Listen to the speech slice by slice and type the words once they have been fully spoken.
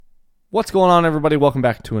What's going on, everybody? Welcome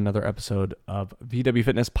back to another episode of VW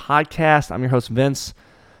Fitness Podcast. I'm your host, Vince.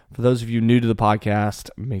 For those of you new to the podcast,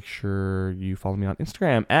 make sure you follow me on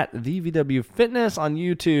Instagram at the VW Fitness, on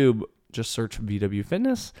YouTube. Just search VW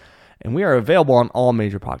Fitness, and we are available on all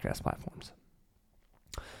major podcast platforms.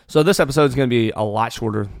 So this episode is going to be a lot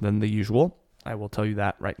shorter than the usual. I will tell you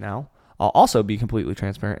that right now. I'll also be completely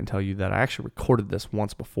transparent and tell you that I actually recorded this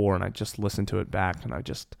once before, and I just listened to it back, and I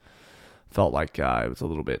just felt like it was a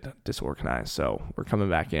little bit disorganized. So we're coming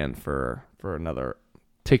back in for another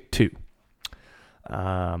take two.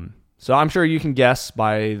 So I'm sure you can guess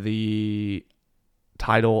by the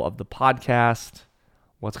title of the podcast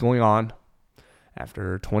what's going on.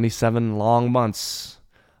 After 27 long months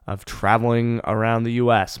of traveling around the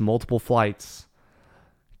U.S., multiple flights,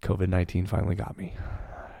 COVID-19 finally got me.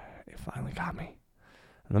 It finally got me.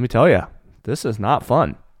 And let me tell you, this is not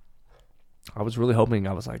fun. I was really hoping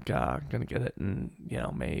I was going to get it and,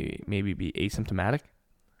 maybe be asymptomatic.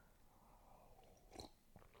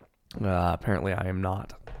 Apparently I am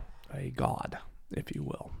not a god, if you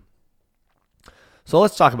will. So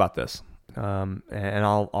let's talk about this. And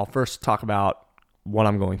I'll first talk about what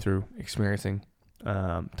I'm going through, experiencing,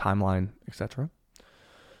 timeline, etc.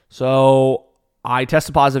 So I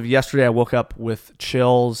tested positive yesterday. I woke up with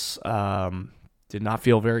chills, did not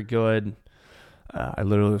feel very good. I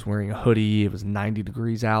literally was wearing a hoodie. It was 90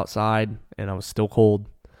 degrees outside, and I was still cold.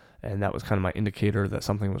 And that was kind of my indicator that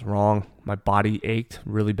something was wrong. My body ached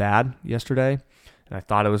really bad yesterday, and I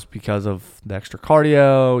thought it was because of the extra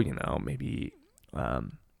cardio, maybe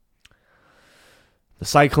the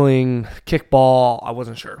cycling, kickball. I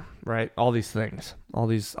wasn't sure, right? All these things, all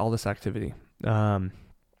this activity. And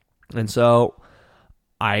so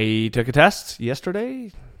I took a test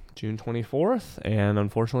yesterday, June 24th, and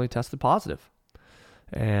unfortunately tested positive.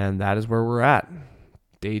 And that is where we're at.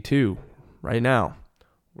 Day 2, right now.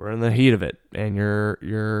 We're in the heat of it. And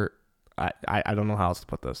I don't know how else to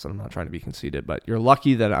put this. I'm not trying to be conceited, but you're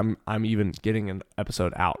lucky that I'm even getting an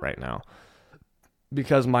episode out right now,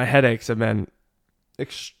 because my headaches have been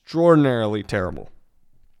extraordinarily terrible.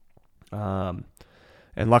 And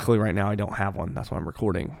luckily right now I don't have one. That's why I'm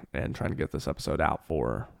recording and trying to get this episode out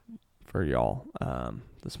for y'all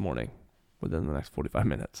this morning within the next 45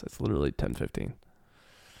 minutes. It's literally 10:15.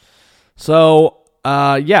 So,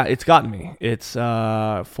 it's gotten me. It's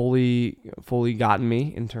fully gotten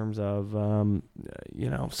me in terms of,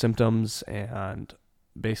 symptoms and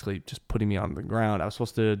basically just putting me on the ground. I was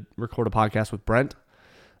supposed to record a podcast with Brent,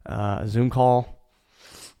 a Zoom call,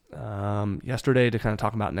 yesterday to kind of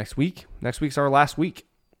talk about next week. Next week's our last week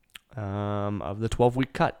of the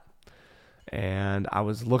 12-week cut. And I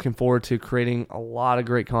was looking forward to creating a lot of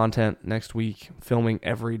great content next week, filming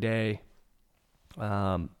every day.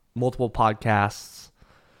 Multiple podcasts,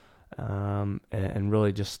 and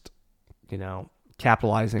really just,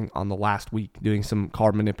 capitalizing on the last week, doing some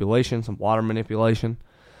carb manipulation, some water manipulation,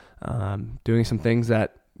 doing some things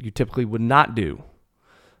that you typically would not do.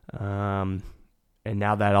 And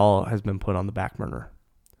now that all has been put on the back burner.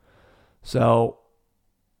 So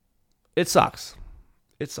it sucks.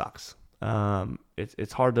 It's hard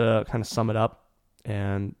to kind of sum it up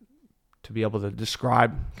and to be able to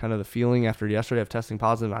describe kind of the feeling after yesterday of testing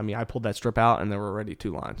positive. I mean, I pulled that strip out and there were already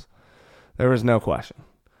 2 lines. There was no question.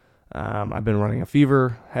 I've been running a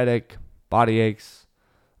fever, headache, body aches,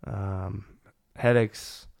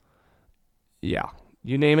 headaches. Yeah,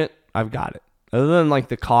 you name it, I've got it. Other than like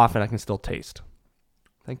the cough, and I can still taste.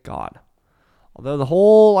 Thank God.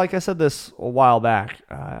 Although like I said this a while back,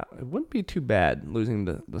 it wouldn't be too bad losing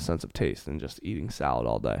the sense of taste and just eating salad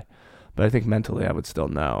all day. But I think mentally I would still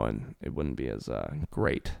know, and it wouldn't be as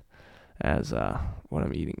great as what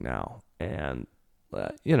I'm eating now. And,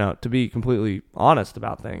 to be completely honest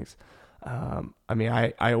about things,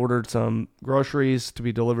 I ordered some groceries to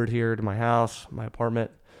be delivered here to my house, my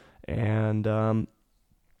apartment, and, I'm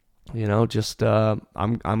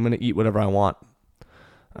going to eat whatever I want.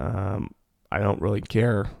 I don't really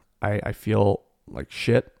care. I feel like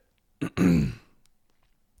shit.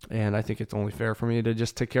 And I think it's only fair for me to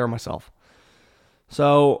just take care of myself.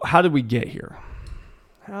 So how did we get here?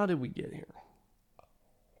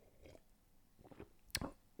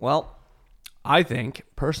 Well, I think,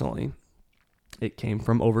 personally, it came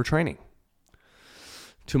from overtraining.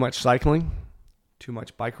 Too much cycling, too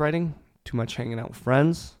much bike riding, too much hanging out with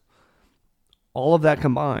friends. All of that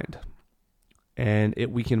combined. And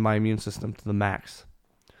it weakened my immune system to the max.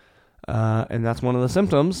 And that's one of the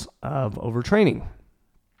symptoms of overtraining.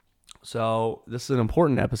 So this is an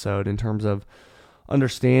important episode in terms of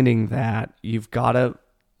understanding that you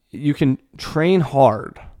can train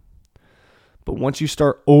hard, but once you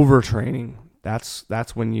start overtraining,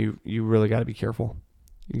 that's when you really got to be careful.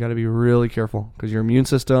 You got to be really careful because your immune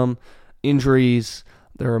system, injuries,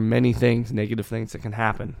 there are many things, negative things that can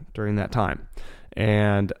happen during that time.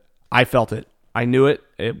 And I felt it. I knew it.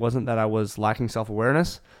 It wasn't that I was lacking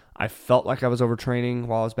self-awareness. I felt like I was overtraining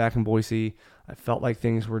while I was back in Boise. I felt like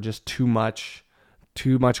things were just too much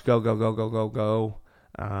go.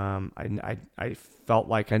 I felt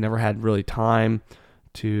like I never had really time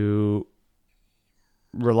to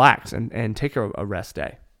relax and take a rest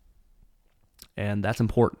day. And that's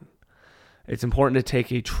important. It's important to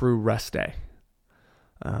take a true rest day.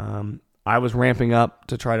 I was ramping up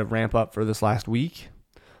to try to ramp up for this last week,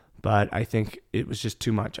 but I think it was just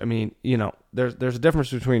too much. I mean, there's a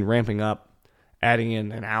difference between ramping up, adding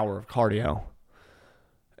in an hour of cardio,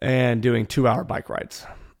 and doing 2-hour bike rides.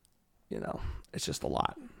 It's just a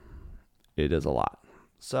lot. It is a lot.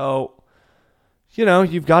 So,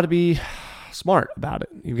 you've got to be smart about it.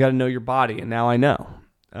 You've got to know your body, and now I know.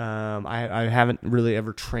 I haven't really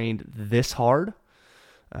ever trained this hard.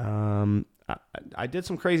 I did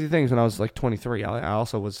some crazy things when I was like 23. I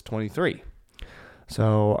also was 23.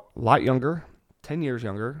 So a lot younger, 10 years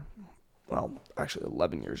younger. Well, actually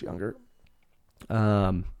 11 years younger.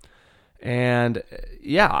 And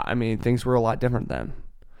yeah, I mean, things were a lot different then.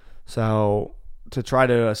 So to try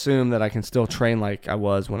to assume that I can still train like I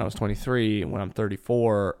was when I was 23 and when I'm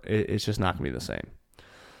 34, it's just not going to be the same.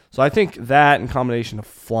 So I think that in combination of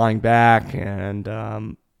flying back and,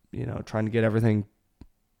 trying to get everything,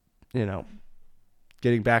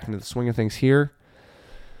 getting back into the swing of things here,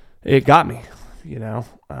 it got me,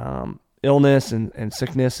 illness and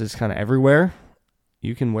sickness is kind of everywhere.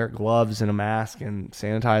 You can wear gloves and a mask and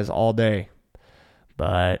sanitize all day,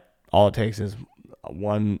 but all it takes is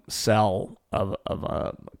one cell of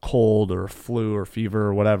a cold or flu or fever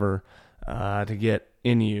or whatever to get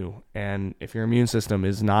in you. And if your immune system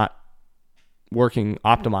is not working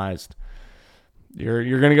optimized,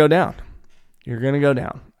 you're going to go down. You're going to go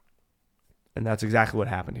down. And that's exactly what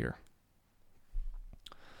happened here.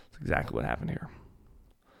 That's exactly what happened here.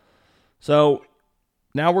 So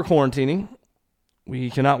now we're quarantining. We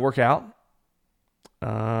cannot work out.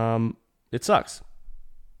 It sucks.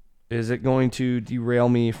 Is it going to derail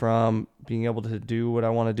me from being able to do what I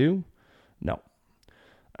want to do? No.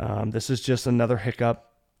 This is just another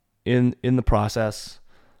hiccup in the process,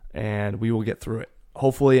 and we will get through it.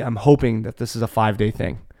 Hopefully, I'm hoping that this is a 5-day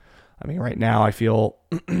thing. I mean, right now I feel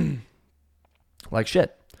like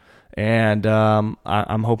shit, and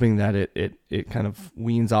I'm hoping that it kind of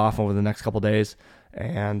weans off over the next couple days,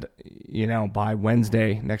 and by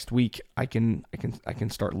Wednesday next week I can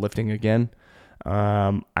start lifting again.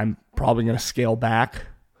 I'm probably going to scale back,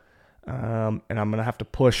 and I'm going to have to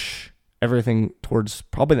push everything towards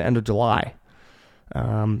probably the end of July,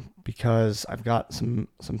 because I've got some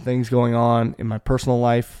things going on in my personal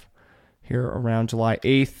life here around July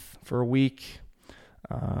 8th for a week,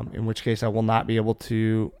 in which case I will not be able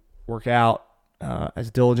to work out as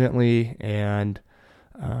diligently and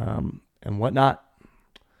whatnot.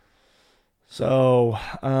 So,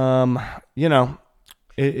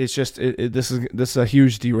 it's just this is a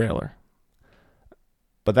huge derailer,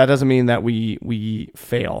 but that doesn't mean that we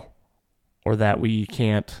fail or that we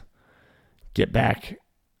can't get back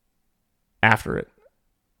after it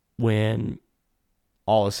when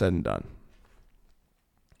all is said and done.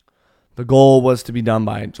 The goal was to be done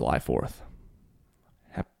by July 4th.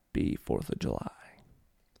 Happy 4th of July.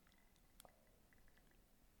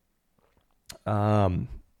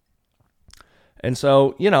 And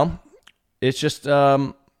so, it's just,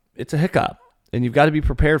 it's a hiccup, and you've got to be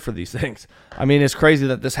prepared for these things. I mean, it's crazy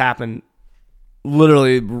that this happened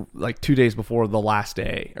literally like 2 days before the last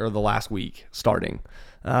day or the last week starting.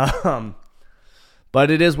 But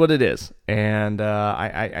it is what it is. And,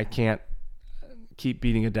 I can't keep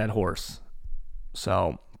beating a dead horse.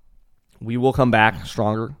 So we will come back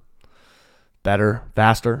stronger, better,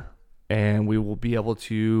 faster, and we will be able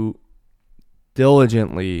to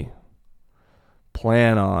diligently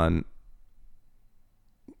plan on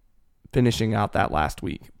finishing out that last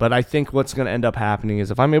week. But I think what's going to end up happening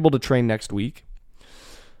is if I'm able to train next week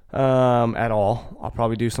at all, I'll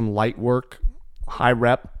probably do some light work, high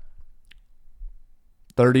rep,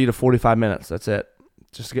 30 to 45 minutes. That's it.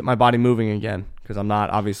 Just to get my body moving again, because I'm not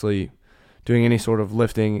obviously doing any sort of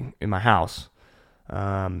lifting in my house.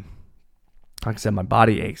 Like I said, my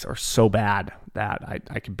body aches are so bad that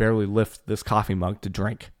I can barely lift this coffee mug to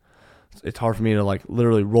drink. It's hard for me to like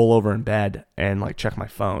literally roll over in bed and like check my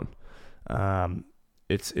phone.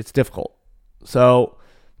 It's difficult. So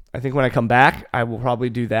I think when I come back, I will probably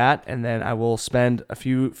do that, and then I will spend a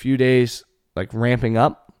few days like ramping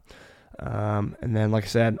up, And then, like I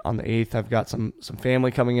said, on the 8th, I've got some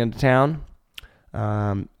family coming into town,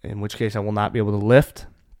 in which case I will not be able to lift.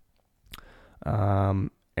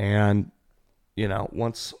 And,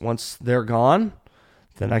 once they're gone,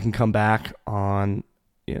 then I can come back on,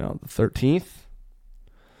 the 13th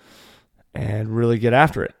and really get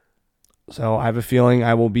after it. So I have a feeling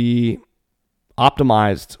I will be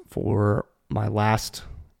optimized for my last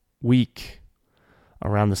week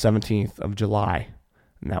around the 17th of July.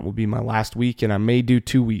 And that will be my last week, and I may do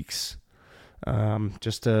 2 weeks,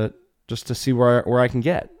 just to see where I can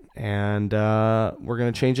get. And we're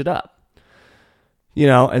going to change it up.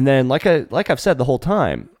 And then like I've said the whole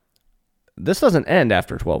time, this doesn't end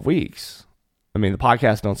after 12 weeks. I mean, the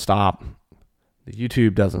podcast don't stop. The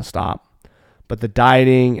YouTube doesn't stop. But the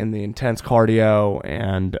dieting and the intense cardio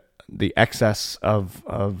and the excess of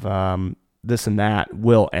this and that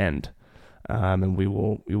will end. And we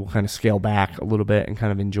will kind of scale back a little bit and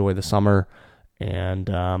kind of enjoy the summer and,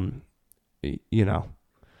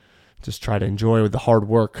 just try to enjoy the hard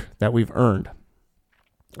work that we've earned.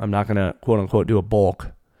 I'm not going to, quote unquote, do a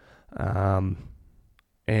bulk. And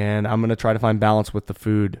I'm going to try to find balance with the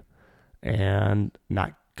food and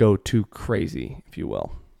not go too crazy, if you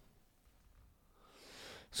will.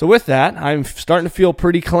 So with that, I'm starting to feel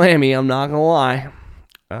pretty clammy. I'm not going to lie.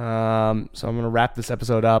 So I'm going to wrap this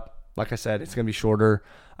episode up. Like I said, it's going to be shorter.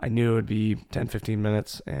 I knew it would be 10, 15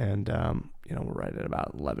 minutes, and, we're right at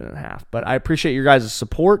about 11 and a half. But I appreciate your guys'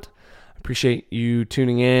 support. I appreciate you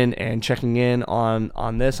tuning in and checking in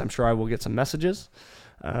on this. I'm sure I will get some messages.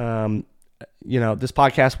 This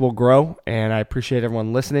podcast will grow, and I appreciate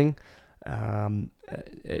everyone listening.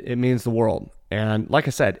 It means the world. And like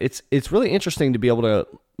I said, it's really interesting to be able to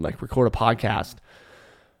record a podcast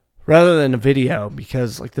rather than a video,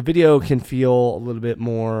 because the video can feel a little bit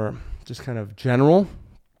more just kind of general,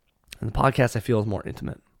 and the podcast I feel is more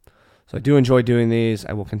intimate. So I do enjoy doing these.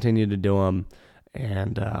 I will continue to do them,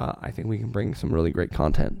 and I think we can bring some really great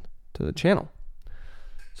content to the channel.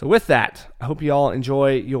 So with that, I hope you all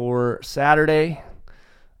enjoy your Saturday.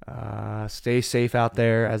 Stay safe out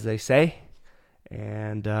there, as they say,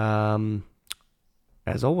 and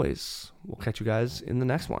as always, we'll catch you guys in the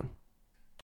next one.